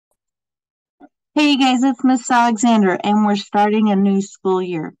Hey you guys, it's Miss Alexander, and we're starting a new school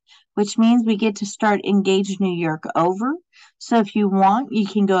year, which means we get to start Engage New York over. So if you want, you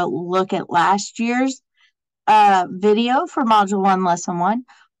can go look at last year's video for Module 1, Lesson 1,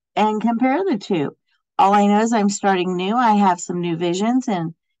 and compare the two. All I know is I'm starting new. I have some new visions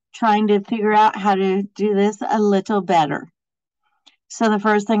and trying to figure out how to do this a little better. So the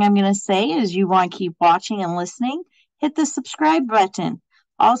first thing I'm going to say is you want to keep watching and listening. Hit the subscribe button.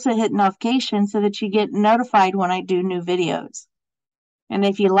 Also hit notification so that you get notified when I do new videos. And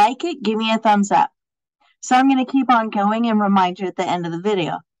if you like it, give me a thumbs up. So I'm going to keep on going and remind you at the end of the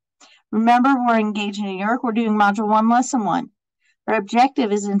video. Remember, we're engaged in New York. We're doing Module 1, Lesson 1. Our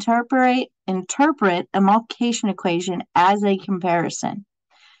objective is interpret a multiplication equation as a comparison.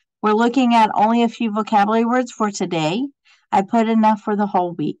 We're looking at only a few vocabulary words for today. I put enough for the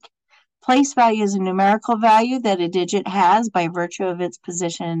whole week. Place value is a numerical value that a digit has by virtue of its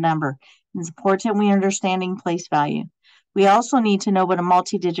position and number. It's important we understanding place value. We also need to know what a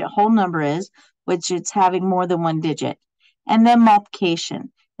multi-digit whole number is, which it's having more than one digit. And then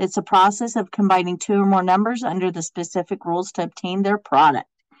multiplication. It's a process of combining two or more numbers under the specific rules to obtain their product.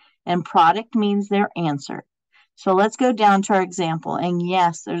 And product means their answer. So let's go down to our example. And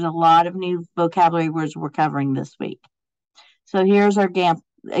yes, there's a lot of new vocabulary words we're covering this week. So here's our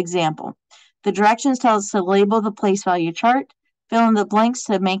example. The directions tell us to label the place value chart, fill in the blanks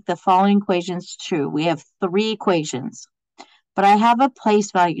to make the following equations true. We have 3 equations, but I have a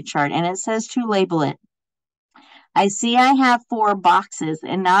place value chart and it says to label it. I see I have 4 boxes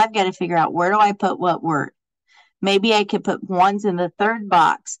and now I've got to figure out where do I put what word. Maybe I could put 1s in the 3rd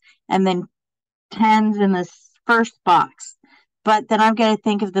box and then 10s in the 1st box. But then I've got to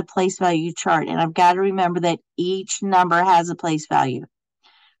think of the place value chart, and I've got to remember that each number has a place value.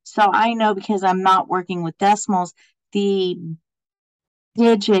 So I know because I'm not working with decimals, the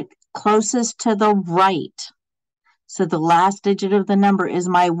digit closest to the right, so the last digit of the number is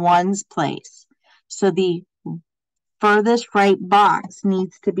my ones place. So the furthest right box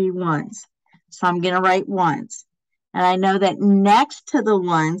needs to be ones. So I'm going to write ones. And I know that next to the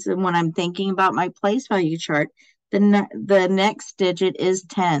ones, and when I'm thinking about my place value chart, the next digit is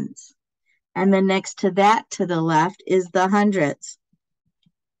tens. And then next to that to the left is the hundreds.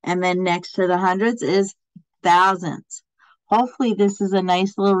 And then next to the hundreds is thousands. Hopefully this is a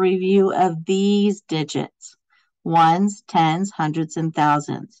nice little review of these digits. Ones, tens, hundreds, and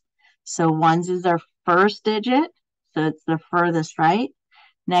thousands. So ones is our first digit, so it's the furthest right.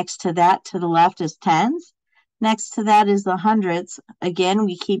 Next to that to the left is tens. Next to that is the hundreds. Again,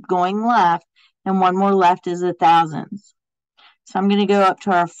 we keep going left, and one more left is the thousands. So I'm going to go up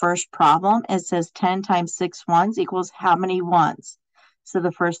to our first problem. It says 10 times 6 ones equals how many ones? So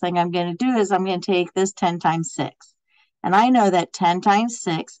the first thing I'm going to do is I'm going to take this 10 times 6. And I know that 10 times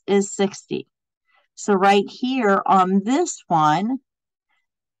 6 is 60. So right here on this one,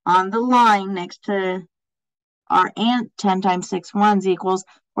 on the line next to our 10 times 6 ones equals,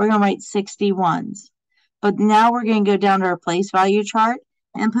 we're going to write 60 ones. But now we're going to go down to our place value chart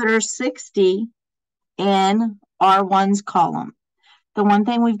and put our 60 in our ones column. The one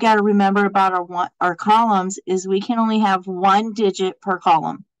thing we've got to remember about our columns is we can only have one digit per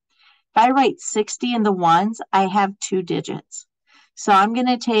column. If I write 60 in the ones, I have 2 digits. So I'm going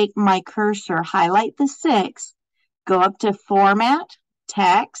to take my cursor, highlight the 6, go up to Format,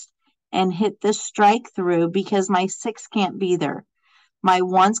 Text, and hit the strike through because my 6 can't be there. My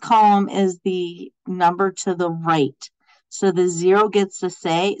ones column is the number to the right. So the 0 gets to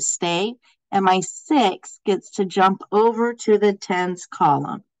stay, and my 6 gets to jump over to the tens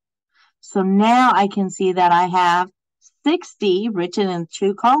column. So now I can see that I have 60 written in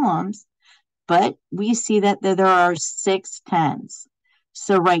 2 columns, but we see that there are 6 tens.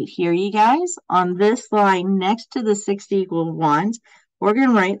 So right here, you guys, on this line next to the 60 equal ones, we're going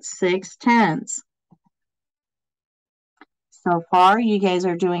to write 6 tens. So far, you guys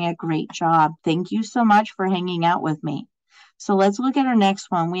are doing a great job. Thank you so much for hanging out with me. So let's look at our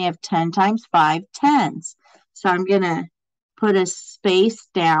next one. We have 10 times 5 tens. So I'm going to put a space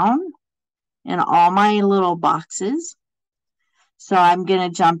down in all my little boxes. So I'm going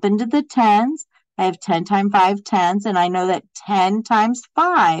to jump into the tens. I have 10 times 5 tens, and I know that 10 times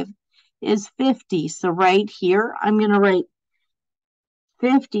 5 is 50. So right here, I'm going to write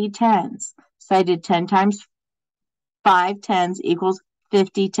 50 tens. So I did 10 times 5 tens equals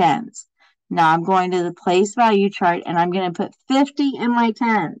 50 tens. Now I'm going to the place value chart and I'm going to put 50 in my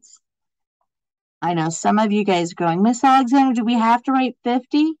tens. I know some of you guys are going, Miss Alexander, do we have to write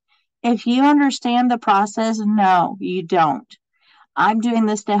 50? If you understand the process, no, you don't. I'm doing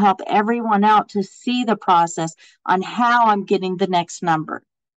this to help everyone out to see the process on how I'm getting the next number.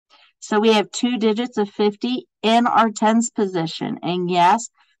 So we have 2 digits of 50 in our tens position. And yes,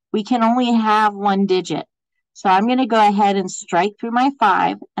 we can only have 1 digit. So I'm going to go ahead and strike through my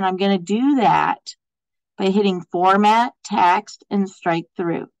 5, and I'm going to do that by hitting Format, Text, and Strike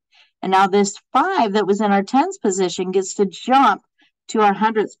Through. And now this 5 that was in our tens position gets to jump to our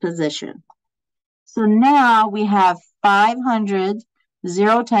hundredths position. So now we have 5 hundreds,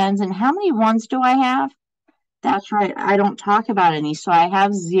 0 tens, and how many ones do I have? That's right, I don't talk about any, so I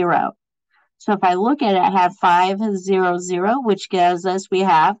have 0. So if I look at it, I have 500, which gives us, we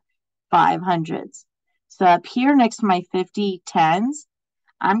have 5 hundredths. So up here next to my 50 tens,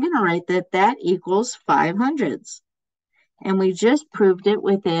 I'm going to write that that equals 5 hundredths. And we just proved it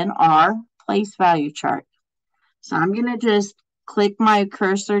within our place value chart. So I'm going to just click my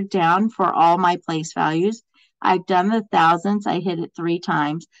cursor down for all my place values. I've done the thousands. I hit it 3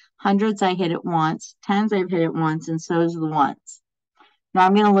 times. Hundreds, I hit it once. Tens, I've hit it once, and so is the ones. Now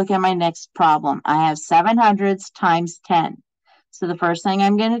I'm going to look at my next problem. I have 7 hundredths times 10. So the first thing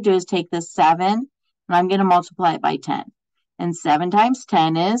I'm going to do is take the 7, and I'm going to multiply it by 10. And 7 times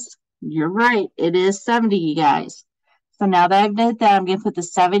 10 is, you're right, it is 70, you guys. So now that I've did that, I'm going to put the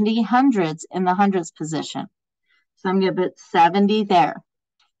 70 hundredths in the hundredths position. So I'm going to put 70 there.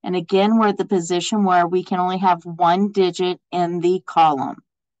 And again, we're at the position where we can only have 1 digit in the column.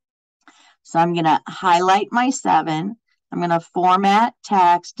 So I'm going to highlight my 7. I'm going to format,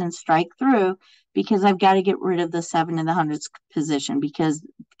 text, and strike through because I've got to get rid of the 7 in the hundredths position because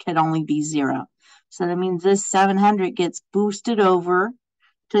it can only be 0. So that means this 700 gets boosted over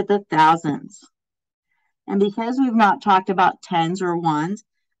to the thousands. And because we've not talked about tens or ones,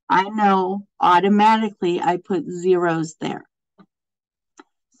 I know automatically I put zeros there.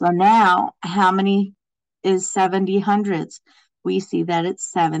 So now, how many is 70 hundredths? We see that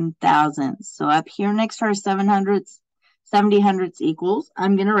it's 7,000. So up here next to our 70 hundredths equals,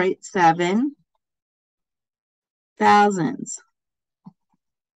 I'm going to write 7 thousands.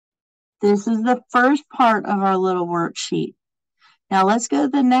 This is the first part of our little worksheet. Now let's go to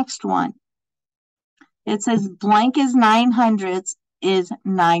the next one. It says blank is 9 hundredths is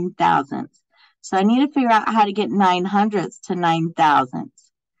 9 thousandths. So I need to figure out how to get 9 hundredths to 9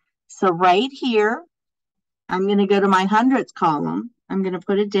 thousandths. So right here, I'm going to go to my hundredths column. I'm going to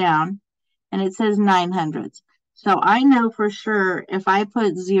put it down, and it says 9 hundredths. So I know for sure if I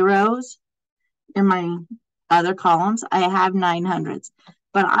put zeros in my other columns, I have 9 hundredths.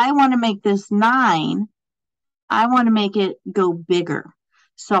 But I want to make this 9, I want to make it go bigger.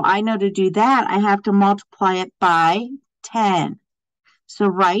 So I know to do that, I have to multiply it by 10. So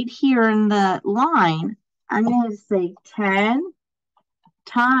right here in the line, I'm going to say 10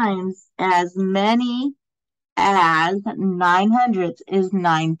 times as many as 9 hundredths is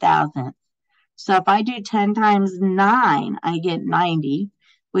 9 thousandths. So if I do 10 times 9, I get 90,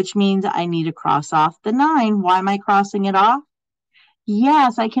 which means I need to cross off the 9. Why am I crossing it off?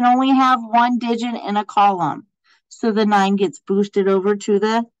 Yes, I can only have 1 digit in a column. So the 9 gets boosted over to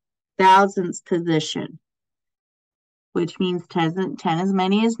the thousandths position, which means 10 as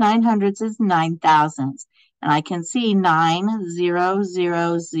many as 9 hundredths is 9 thousandths. And I can see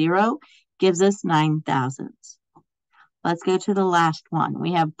 9000 gives us 9 thousandths. Let's go to the last one.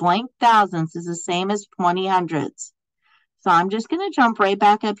 We have blank thousandths is the same as 20 hundredths. So I'm just going to jump right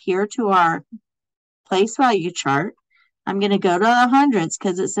back up here to our place value chart. I'm going to go to the hundredths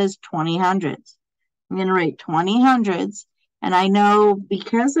because it says 20 hundredths. I'm going to write 20 hundredths. And I know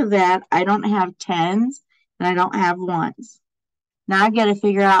because of that, I don't have tens and I don't have ones. Now I've got to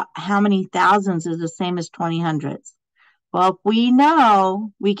figure out how many thousands is the same as 20 hundredths. Well, if we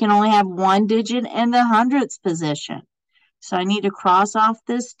know we can only have 1 digit in the hundredths position. So I need to cross off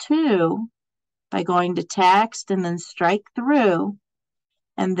this 2 by going to text and then strike through.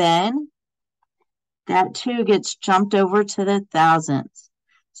 And then that 2 gets jumped over to the thousandths.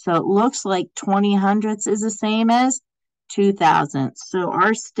 So it looks like 20 hundredths is the same as 2 thousandths. So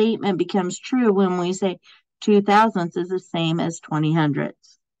our statement becomes true when we say 2 thousandths is the same as 20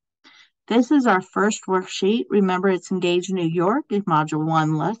 hundredths. This is our first worksheet. Remember, it's EngageNY York, Module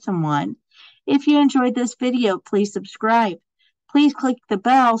 1, Lesson 1. If you enjoyed this video, please subscribe. Please click the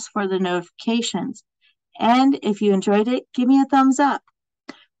bells for the notifications. And if you enjoyed it, give me a thumbs up.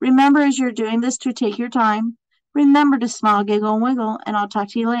 Remember, as you're doing this, to take your time. Remember to smile, giggle, and wiggle, and I'll talk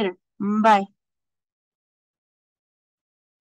to you later. Bye.